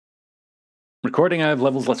recording. I have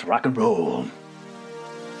levels. Let's rock and roll.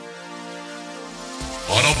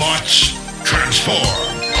 Autobots, transform!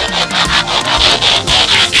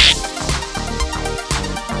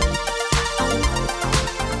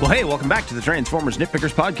 Well, hey, welcome back to the Transformers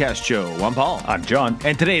Nitpickers Podcast Show. I'm Paul. I'm John.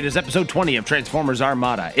 And today it is episode 20 of Transformers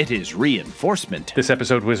Armada. It is Reinforcement. This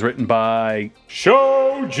episode was written by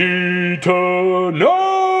Shoji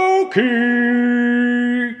Tanaki.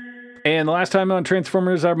 And the last time on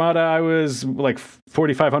Transformers Armada, I was like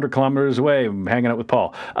 4,500 kilometers away hanging out with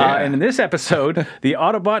Paul. And in this episode, the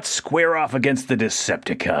Autobots square off against the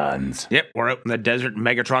Decepticons. Yep, we're out in the desert.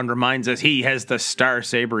 Megatron reminds us he has the Star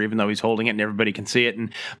Saber, even though he's holding it and everybody can see it.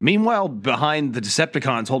 And meanwhile, behind the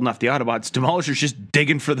Decepticons holding off the Autobots, Demolisher's just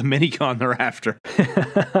digging for the Minicon they're after.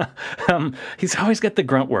 He's always got the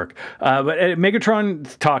grunt work. But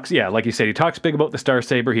Megatron talks, like you said, he talks big about the Star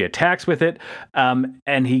Saber. He attacks with it,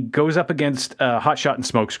 and he goes up against Hotshot and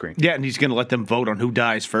Smokescreen. Yeah, and he's going to let them vote on who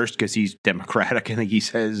dies first because he's democratic, I think he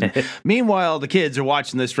says. Meanwhile, the kids are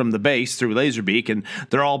watching this from the base through Laserbeak, and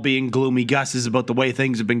they're all being gloomy gusses about the way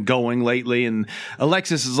things have been going lately. And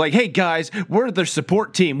Alexis is like, hey, guys, we're their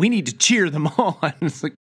support team. We need to cheer them on. It's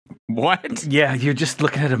like, what? Yeah, you're just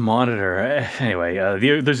looking at a monitor. Anyway,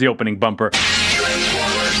 there's the opening bumper.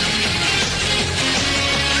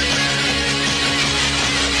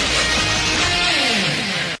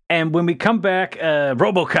 And when we come back,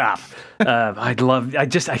 RoboCop. I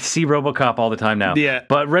see RoboCop all the time now. Yeah.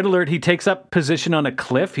 But Red Alert, he takes up position on a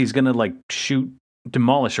cliff. He's going to shoot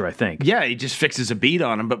Demolisher, I think. Yeah, he just fixes a bead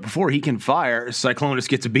on him, but before he can fire, Cyclonus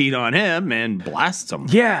gets a bead on him and blasts him.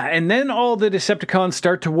 Yeah, and then all the Decepticons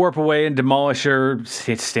start to warp away, and Demolisher,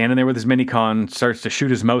 standing there with his Minicon, starts to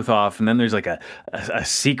shoot his mouth off, and then there's a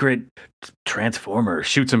secret Transformer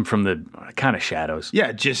shoots him from the kind of shadows.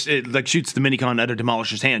 Yeah, it shoots the Minicon out of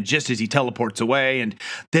Demolisher's hand just as he teleports away, and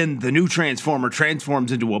then the new Transformer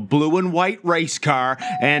transforms into a blue and white race car,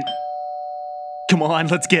 and come on,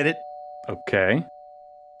 let's get it. Okay.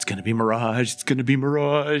 It's gonna be Mirage. It's gonna be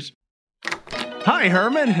Mirage. Hi,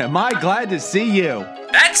 Herman. Am I glad to see you?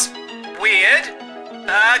 That's weird.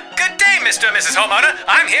 Good day, Mr. and Mrs. Homeowner.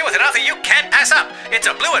 I'm here with an offer you can't pass up. It's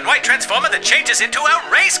a blue and white Transformer that changes into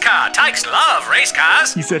a race car. Tykes love race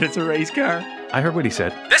cars. He said it's a race car. I heard what he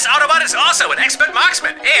said. This Autobot is also an expert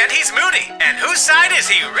marksman, and he's moody. And whose side is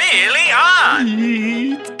he really on?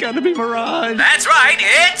 It's gotta be Mirage. That's right,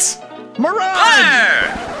 it's Mirage!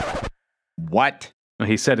 Blur! What?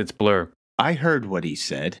 He said it's Blur. I heard what he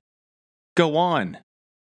said. Go on,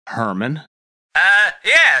 Herman. But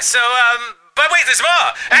wait, there's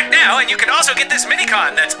more. Act now, and you can also get this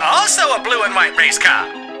Minicon that's also a blue and white race car.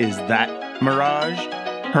 Is that Mirage,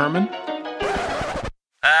 Herman?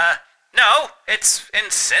 No, it's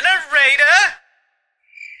Incinerator.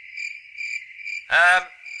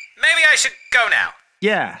 Maybe I should go now.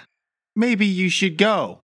 Yeah, maybe you should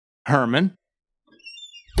go, Herman.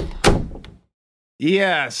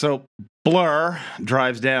 Yeah, so Blur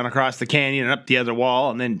drives down across the canyon and up the other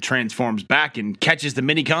wall and then transforms back and catches the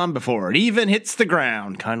Minicon before it even hits the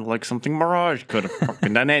ground. Kind of like something Mirage could have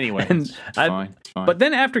fucking done anyway. It's fine. But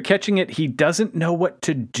then after catching it, he doesn't know what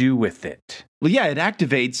to do with it. Well, yeah, it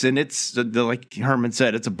activates, and it's, like Herman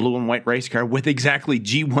said, it's a blue and white race car with exactly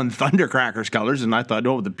G1 Thundercrackers colors, and I thought,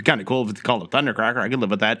 it'd be kind of cool if it's called a Thundercracker. I could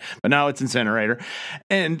live with that, but now it's Incinerator.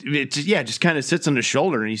 And it just kind of sits on his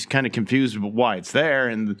shoulder, and he's kind of confused about why it's there,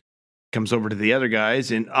 and comes over to the other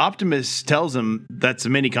guys, and Optimus tells him that's a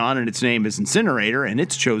Minicon, and its name is Incinerator, and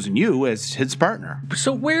it's chosen you as his partner.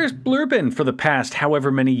 So where's Blur been for the past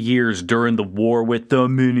however many years during the war with the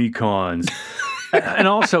Minicons? And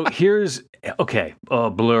also,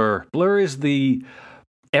 Blur. Blur is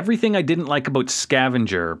everything I didn't like about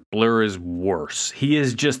Scavenger, Blur is worse. He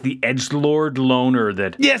is just the edgelord loner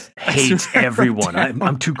that hates everyone.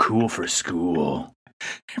 I'm too cool for school.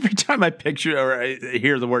 Every time I picture or I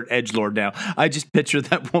hear the word edgelord now, I just picture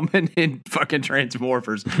that woman in fucking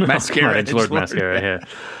Transmorphers. Mascara. Edgelord mascara, yeah.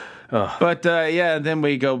 Oh. But then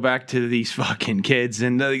we go back to these fucking kids,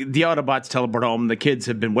 and the Autobots teleport home. The kids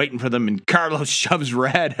have been waiting for them, and Carlos shoves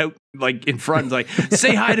Rad out in front,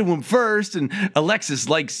 say hi to him first. And Alexis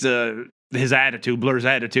likes his attitude, Blur's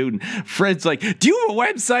attitude, and Fred's like, do you have a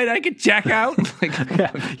website I could check out?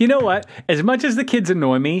 You know what? As much as the kids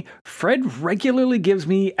annoy me, Fred regularly gives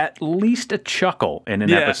me at least a chuckle in an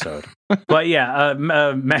episode. But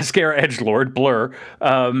Mascara Edgelord, Blur,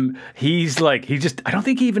 I don't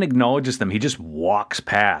think he even acknowledges them. He just walks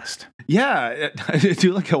past. Yeah, I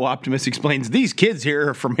do like how Optimus explains, these kids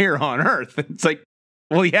here are from here on Earth. It's like,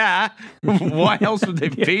 Well, yeah. Why else would they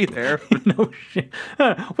be there? No shit.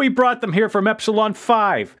 We brought them here from Epsilon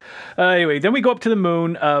 5. Anyway, then we go up to the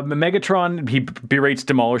moon. Megatron, he berates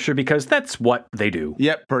Demolisher because that's what they do.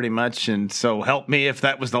 Yep, pretty much. And so help me if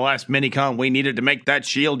that was the last minicon we needed to make that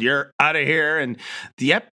shield. You're out of here. And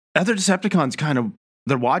the other Decepticons kind of,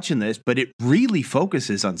 they're watching this, but it really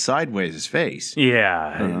focuses on Sideways' face.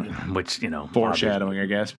 Yeah, which, Foreshadowing, I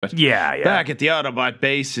guess. But yeah. Back at the Autobot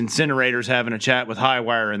base, Incinerator's having a chat with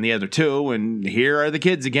Highwire and the other two, and here are the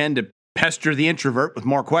kids again to pester the introvert with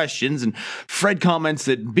more questions, and Fred comments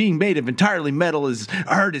that being made of entirely metal is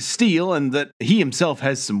hard as steel, and that he himself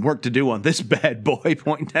has some work to do on this bad boy,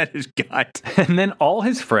 pointing at his gut. And then all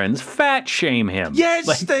his friends fat shame him.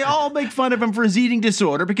 Yes, they all make fun of him for his eating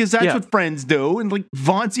disorder, because that's what friends do, and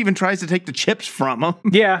Vance even tries to take the chips from him.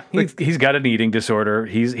 Yeah, he's got an eating disorder.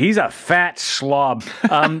 He's a fat slob.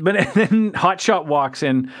 But then Hotshot walks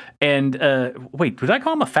in, and wait, did I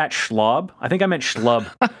call him a fat schlob? I think I meant schlub.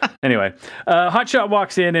 Anyway, Hotshot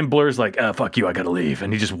walks in and Blur's like, fuck you, I gotta leave.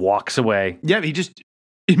 And he just walks away. Yeah, he just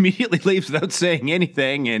immediately leaves without saying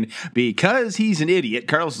anything. And because he's an idiot,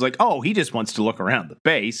 Carlos is like, oh, he just wants to look around the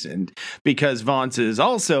base. And because Vance is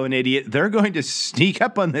also an idiot, they're going to sneak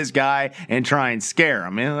up on this guy and try and scare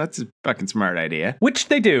him. That's a fucking smart idea. Which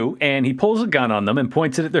they do, and he pulls a gun on them and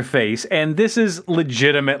points it at their face. And this is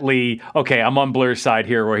legitimately, okay, I'm on Blur's side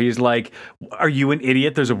here, where he's like, are you an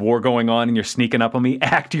idiot? There's a war going on and you're sneaking up on me?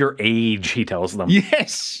 Act your age, he tells them.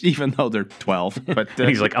 Yes, even though they're 12. But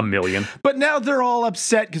he's like, 1,000,000. But now they're all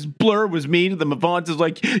upset because Blur was mean to them. Vance is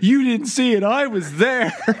like, you didn't see it, I was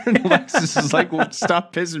there. And Lexus is like, well,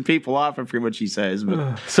 stop pissing people off, I forget what she says.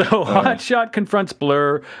 But so Hotshot confronts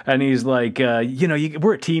Blur, and he's like,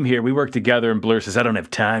 we're a team here. We work together. And Blur says, I don't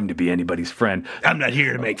have time to be anybody's friend. I'm not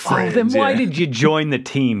here to make friends. Then why did you join the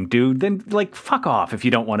team, dude? Then, fuck off if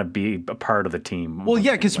you don't want to be a part of the team. Well,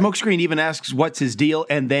 yeah, because Smokescreen even asks what's his deal,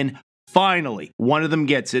 and then finally, one of them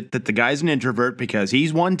gets it, that the guy's an introvert because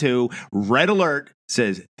he's one too. Red Alert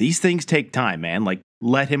says, these things take time, man.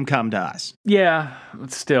 Let him come to us. Yeah,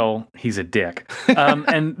 but still, he's a dick.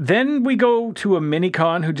 And then we go to a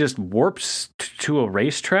minicon who just warps to a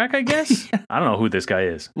racetrack, I guess? I don't know who this guy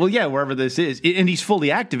is. Well, yeah, wherever this is. And he's fully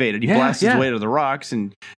activated. He blasts his way to the rocks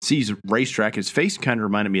and sees a racetrack. His face kind of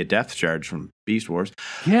reminded me of Death Charge from Beast Wars.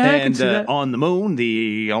 Yeah, I can see that. On the moon,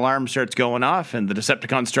 the alarm starts going off and the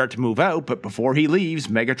Decepticons start to move out. But before he leaves,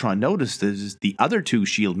 Megatron notices the other two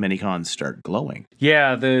shield minicons start glowing.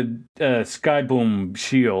 Yeah, the Skyboom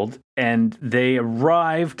shield, and they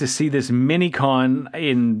arrive to see this minicon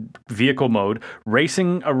in vehicle mode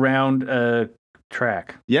racing around a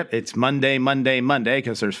track. Yep, it's Monday,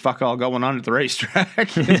 because there's fuck all going on at the racetrack.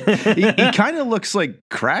 he kind of looks like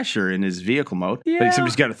Crasher in his vehicle mode, but except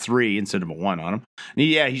he's got a 3 instead of a 1 on him.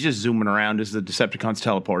 And he's just zooming around as the Decepticons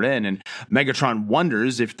teleport in, and Megatron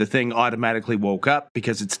wonders if the thing automatically woke up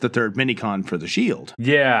because it's the third minicon for the shield.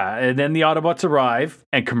 Yeah, and then the Autobots arrive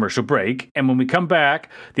and commercial break, and when we come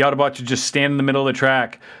back, the Autobots are just standing in the middle of the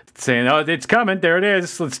track saying, oh, it's coming, there it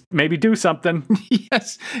is, let's maybe do something.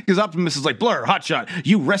 Yes, because Optimus is like, Blur, Hotshot,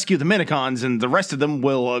 you rescue the minicons and the rest of them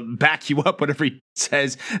will back you up, whatever he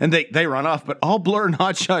says, and they run off. But all Blur and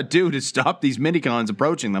Hotshot do to stop these minicons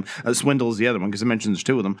approaching them, Swindle is the other one because I mentioned there's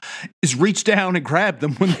 2 of them, is reach down and grab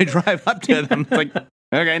them when they drive up to them. It's like,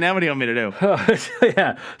 okay, now what do you want me to do?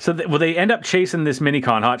 Yeah. So, they end up chasing this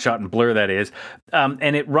minicon, Hotshot and Blur, that is,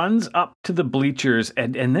 and it runs up to the bleachers,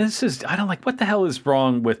 and this is, I don't like, what the hell is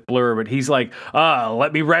wrong with Blur? But he's like,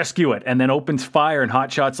 let me rescue it, and then opens fire, and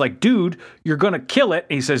Hotshot's like, dude, you're gonna kill it.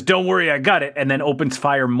 And he says, don't worry, I got it, and then opens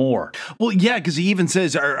fire more. Well, yeah, because he even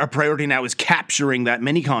says our priority now is capturing that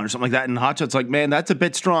minicon or something like that, and Hotshot's like, man, that's a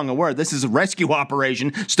bit strong a word. This is a rescue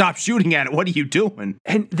operation. Stop shooting at it. What are you doing?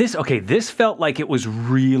 And this felt like it was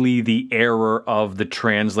really the error of the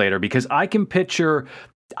translator, because I could picture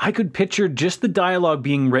just the dialogue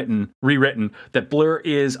being rewritten, that Blur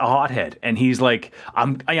is a hothead and he's like,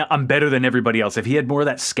 I'm better than everybody else. If he had more of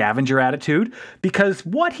that scavenger attitude, because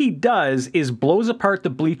what he does is blows apart the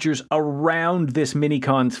bleachers around this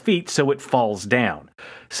minicon's feet so it falls down.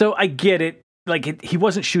 So I get it. He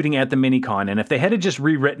wasn't shooting at the minicon, and if they had just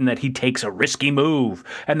rewritten that he takes a risky move,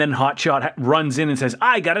 and then Hotshot runs in and says,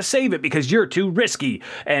 I gotta save it because you're too risky,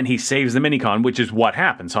 and he saves the minicon, which is what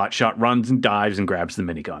happens. Hotshot runs and dives and grabs the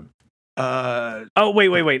minicon.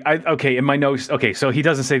 Wait. In my notes. Okay, so he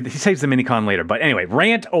doesn't save. He saves the minicon later. But anyway,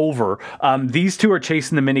 rant over. These two are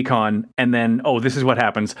chasing the minicon, and then this is what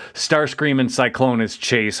happens. Starscream and Cyclonus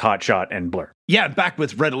chase Hotshot and Blur. Yeah, back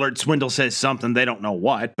with Red Alert, Swindle says something, they don't know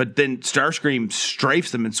what, but then Starscream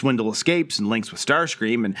strafes them and Swindle escapes and links with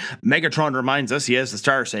Starscream, and Megatron reminds us he has the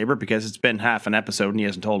Star Saber because it's been half an episode and he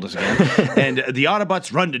hasn't told us again, and the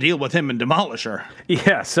Autobots run to deal with him and demolish her.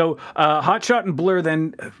 Yeah, so Hotshot and Blur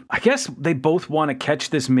then, I guess they both want to catch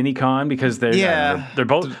this Minicon because they're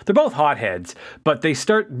both hotheads, but they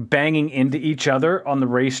start banging into each other on the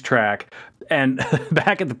racetrack. And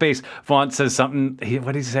back at the base, Vaughn says something.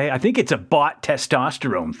 What did he say? I think it's a bot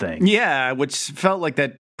testosterone thing. Yeah, which felt like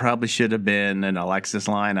that probably should have been an Alexis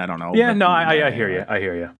line. I don't know. Yeah, no, I hear you. I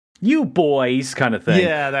hear you. You boys kind of thing.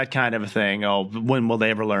 Yeah, that kind of a thing. Oh, when will they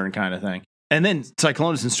ever learn kind of thing. And then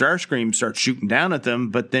Cyclonus and Starscream start shooting down at them,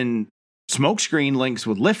 but then Smokescreen links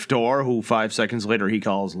with Liftor, who 5 seconds later he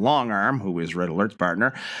calls Longarm, who is Red Alert's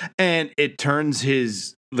partner, and it turns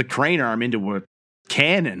the crane arm into a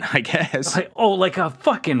cannon, I guess. Like a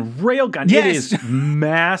fucking railgun. Yes. It is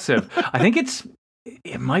massive. I think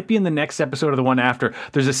it might be in the next episode or the one after.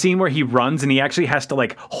 There's a scene where he runs and he actually has to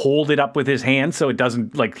like hold it up with his hand so it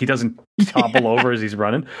doesn't he doesn't topple over as he's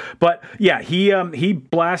running. But yeah, he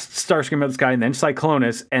blasts Starscream out of the sky and then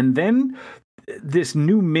Cyclonus, and then this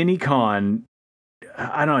new Minicon,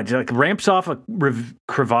 I don't know, like ramps off a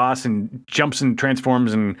crevasse and jumps and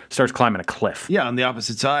transforms and starts climbing a cliff. Yeah, on the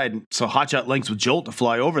opposite side. So Hotshot links with Jolt to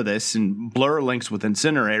fly over this, and Blur links with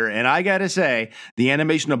Incinerator. And I gotta say, the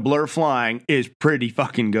animation of Blur flying is pretty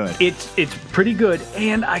fucking good. It's pretty good,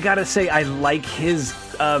 and I gotta say, I like his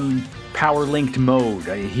power linked mode.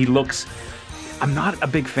 He looks. I'm not a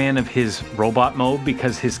big fan of his robot mode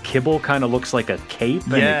because his kibble kind of looks like a cape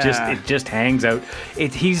and it just hangs out.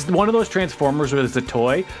 He's one of those Transformers where it's a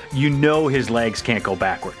toy. You know his legs can't go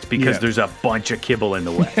backwards because there's a bunch of kibble in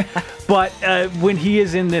the way. But when he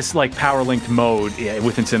is in this like power linked mode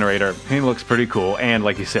with Incinerator, he looks pretty cool. And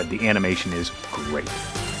like you said, the animation is great.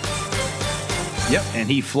 Yep, and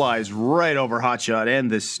he flies right over Hotshot and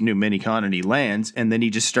this new Minicon, and he lands, and then he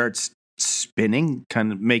just starts spinning,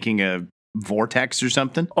 kind of making a vortex or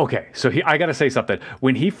something. Okay, so I gotta say something.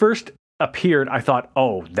 When he first appeared, I thought,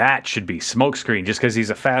 oh, that should be Smokescreen, just because he's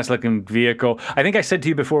a fast-looking vehicle. I think I said to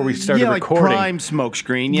you before we started recording. Like Prime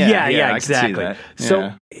Smokescreen. Yeah, exactly. That.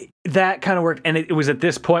 So that kind of worked, and it was at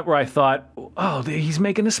this point where I thought, oh, he's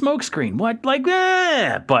making a Smokescreen. What? Like,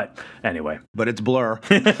 but anyway. But it's Blur.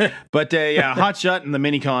 But Hotshot and the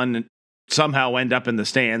Minicon somehow end up in the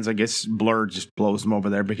stands. I guess Blur just blows them over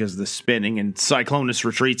there because of the spinning, and Cyclonus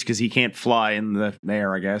retreats because he can't fly in the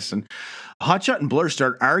air, I guess. And Hotshot and Blur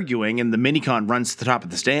start arguing, and the Minicon runs to the top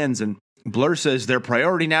of the stands, and Blur says their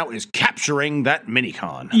priority now is capturing that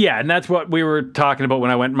Minicon. Yeah, and that's what we were talking about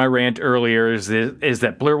when I went in my rant earlier, is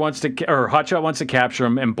that Blur wants to, or Hotshot wants to capture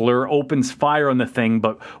him, and Blur opens fire on the thing,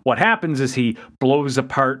 but what happens is he blows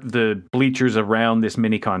apart the bleachers around this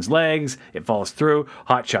Minicon's legs, it falls through,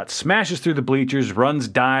 Hotshot smashes through the bleachers, runs,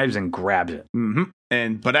 dives, and grabs it. Mm-hmm.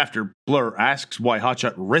 But after Blur asks why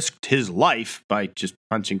Hotshot risked his life by just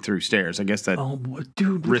punching through stairs, I guess that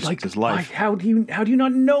risked his life. How do you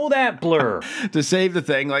not know that, Blur? To save the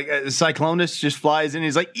thing, like Cyclonus just flies in,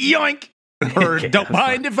 he's like, yoink! Or don't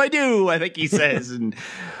mind if I do, I think he says, and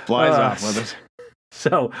flies off with it.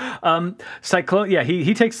 So, Cyclone,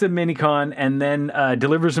 he takes the Minicon and then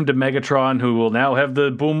delivers him to Megatron, who will now have the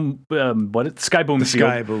Sky Boom Shield.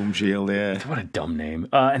 Sky Boom Shield, yeah. What a dumb name.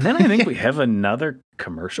 And then I think we have another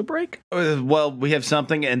commercial break. Well, we have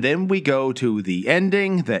something, and then we go to the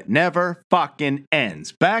ending that never fucking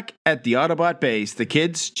ends. Back at the Autobot base, the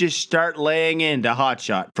kids just start laying into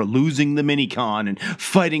Hotshot for losing the Minicon and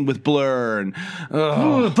fighting with Blur. And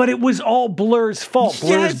but it was all Blur's fault.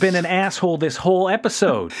 Blur's been an asshole this whole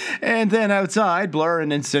episode. And then outside, Blur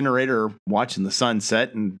and Incinerator are watching the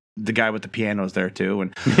sunset, and the guy with the piano's there too.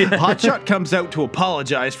 And Hotshot comes out to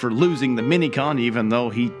apologize for losing the Minicon, even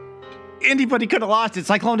though anybody could have lost it.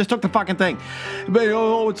 Cyclonus took the fucking thing. But,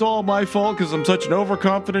 it's all my fault because I'm such an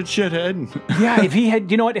overconfident shithead. Yeah, if he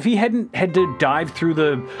hadn't had to dive through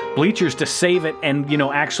the bleachers to save it and,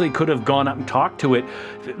 actually could have gone up and talked to it,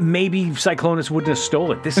 maybe Cyclonus wouldn't have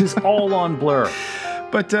stole it. This is all on Blur.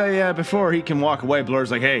 But, before he can walk away,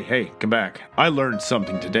 Blur's like, hey, come back. I learned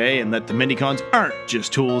something today, and that the Minicons aren't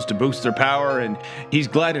just tools to boost their power, and he's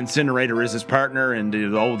glad Incinerator is his partner, and,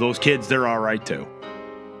 those kids, they're all right, too.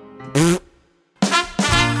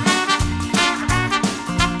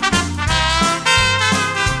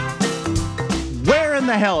 Where in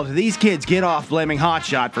the hell do these kids get off blaming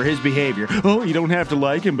Hotshot for his behavior? Oh, you don't have to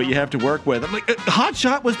like him, but you have to work with him. Like,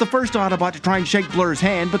 Hotshot was the first Autobot to try and shake Blur's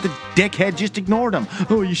hand, but the dickhead just ignored him.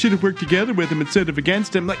 Oh, you should have worked together with him instead of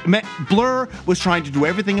against him. Like, Blur was trying to do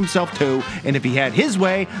everything himself too, and if he had his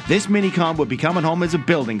way, this Minicon would be coming home as a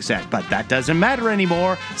building set. But that doesn't matter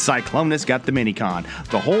anymore. Cyclonus got the Minicon.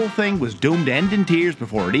 The whole thing was doomed to end in tears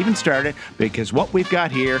before it even started, because what we've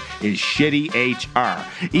got here is shitty HR.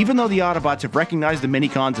 Even though the Autobots have recognized the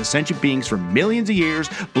Minicons as sentient beings for millions of years,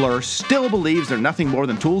 Blur still believes they're nothing more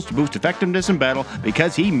than tools to boost effectiveness in battle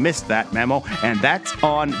because he missed that memo, and that's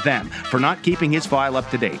on them for not keeping his file up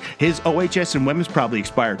to date. His OHS and WIMs probably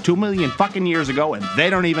expired 2 million fucking years ago, and they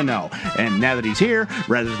don't even know. And now that he's here,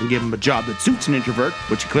 rather than give him a job that suits an introvert,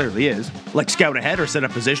 which he clearly is, like scout ahead or set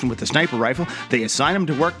up position with the sniper rifle, they assign him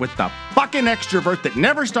to work with the fucking extrovert that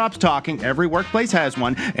never stops talking. Every workplace has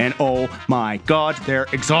one, and oh my god, they're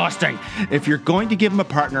exhausting. If you're going to give him a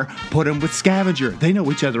partner, put him with Scavenger. They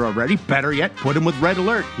know each other already. Better yet, put him with Red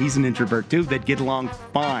Alert. He's an introvert too. They'd get along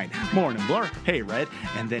fine. Morning, Blur. Hey, Red.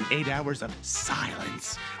 And then 8 hours of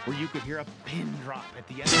silence where you could hear a pin drop at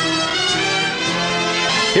the end.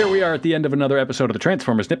 Here we are at the end of another episode of the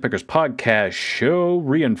Transformers Nitpickers podcast show.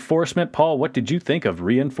 Reinforcement. Paul, what did you think of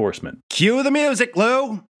Reinforcement? Cue the music,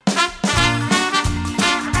 Lou.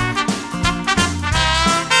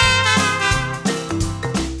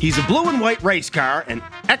 He's a blue and white race car, an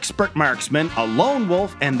expert marksman, a lone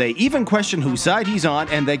wolf, and they even question whose side he's on,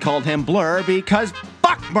 and they called him Blur because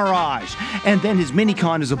fuck Mirage. And then his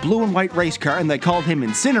Minicon is a blue and white race car, and they called him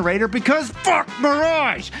Incinerator because fuck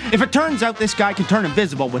Mirage. If it turns out this guy can turn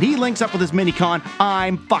invisible when he links up with his Minicon,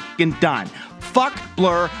 I'm fucking done. Fuck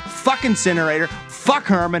Blur, fuck Incinerator, fuck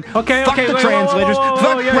Herman, fuck the translators,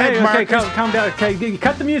 fuck Red Markers. Calm down. Okay,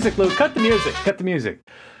 cut the music, Lou. Cut the music.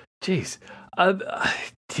 Jeez.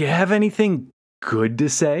 Do you have anything good to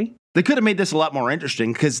say? They could have made this a lot more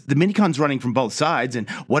interesting because the Minicon's running from both sides, and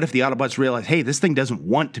what if the Autobots realize, hey, this thing doesn't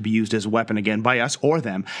want to be used as a weapon again by us or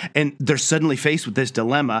them, and they're suddenly faced with this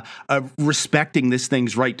dilemma of respecting this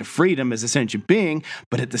thing's right to freedom as a sentient being,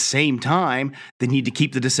 but at the same time, they need to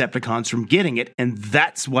keep the Decepticons from getting it, and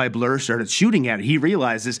that's why Blur started shooting at it. He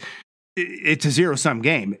realizes it's a zero-sum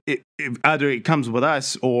game. Either it comes with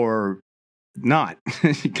us or not,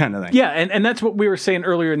 kind of thing. Yeah, and that's what we were saying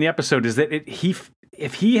earlier in the episode, is that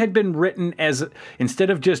if he had been written as, instead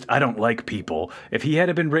of just I don't like people, if he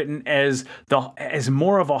had been written as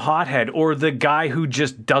more of a hothead or the guy who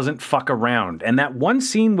just doesn't fuck around, and that one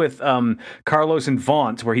scene with Carlos and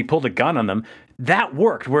Vance where he pulled a gun on them, that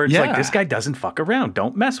worked, where it's like, this guy doesn't fuck around,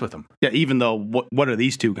 don't mess with him. Yeah, even though what are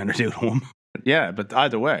these two going to do to him? Yeah, but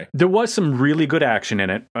either way. There was some really good action in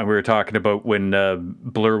it. We were talking about when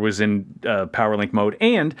Blur was in Powerlink mode.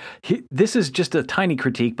 And this is just a tiny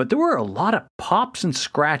critique, but there were a lot of pops and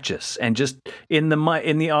scratches and just in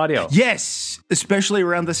the audio. Yes, especially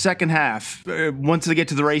around the second half. Once they get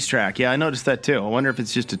to the racetrack. Yeah, I noticed that too. I wonder if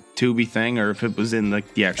it's just a Tubi thing or if it was in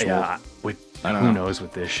the actual... Yeah, who knows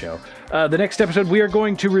with this show. The next episode we are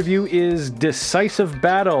going to review is Decisive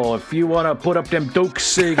Battle. If you want to put up them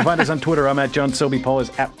dokes, you can find us on Twitter. I'm at John Sobey. Paul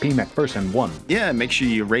is at PMacPherson1. Yeah, make sure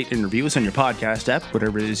you rate and review us on your podcast app,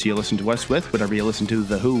 whatever it is you listen to us with, whatever you listen to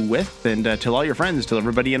The Who with, and tell all your friends, tell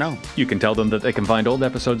everybody you know. You can tell them that they can find old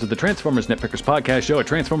episodes of the Transformers Nitpickers podcast show at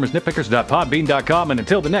transformersnitpickers.podbean.com. And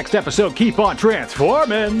until the next episode, keep on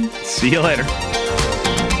transforming. See you later.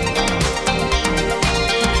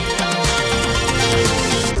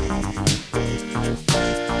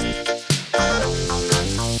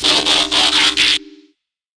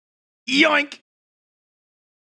 Yoink!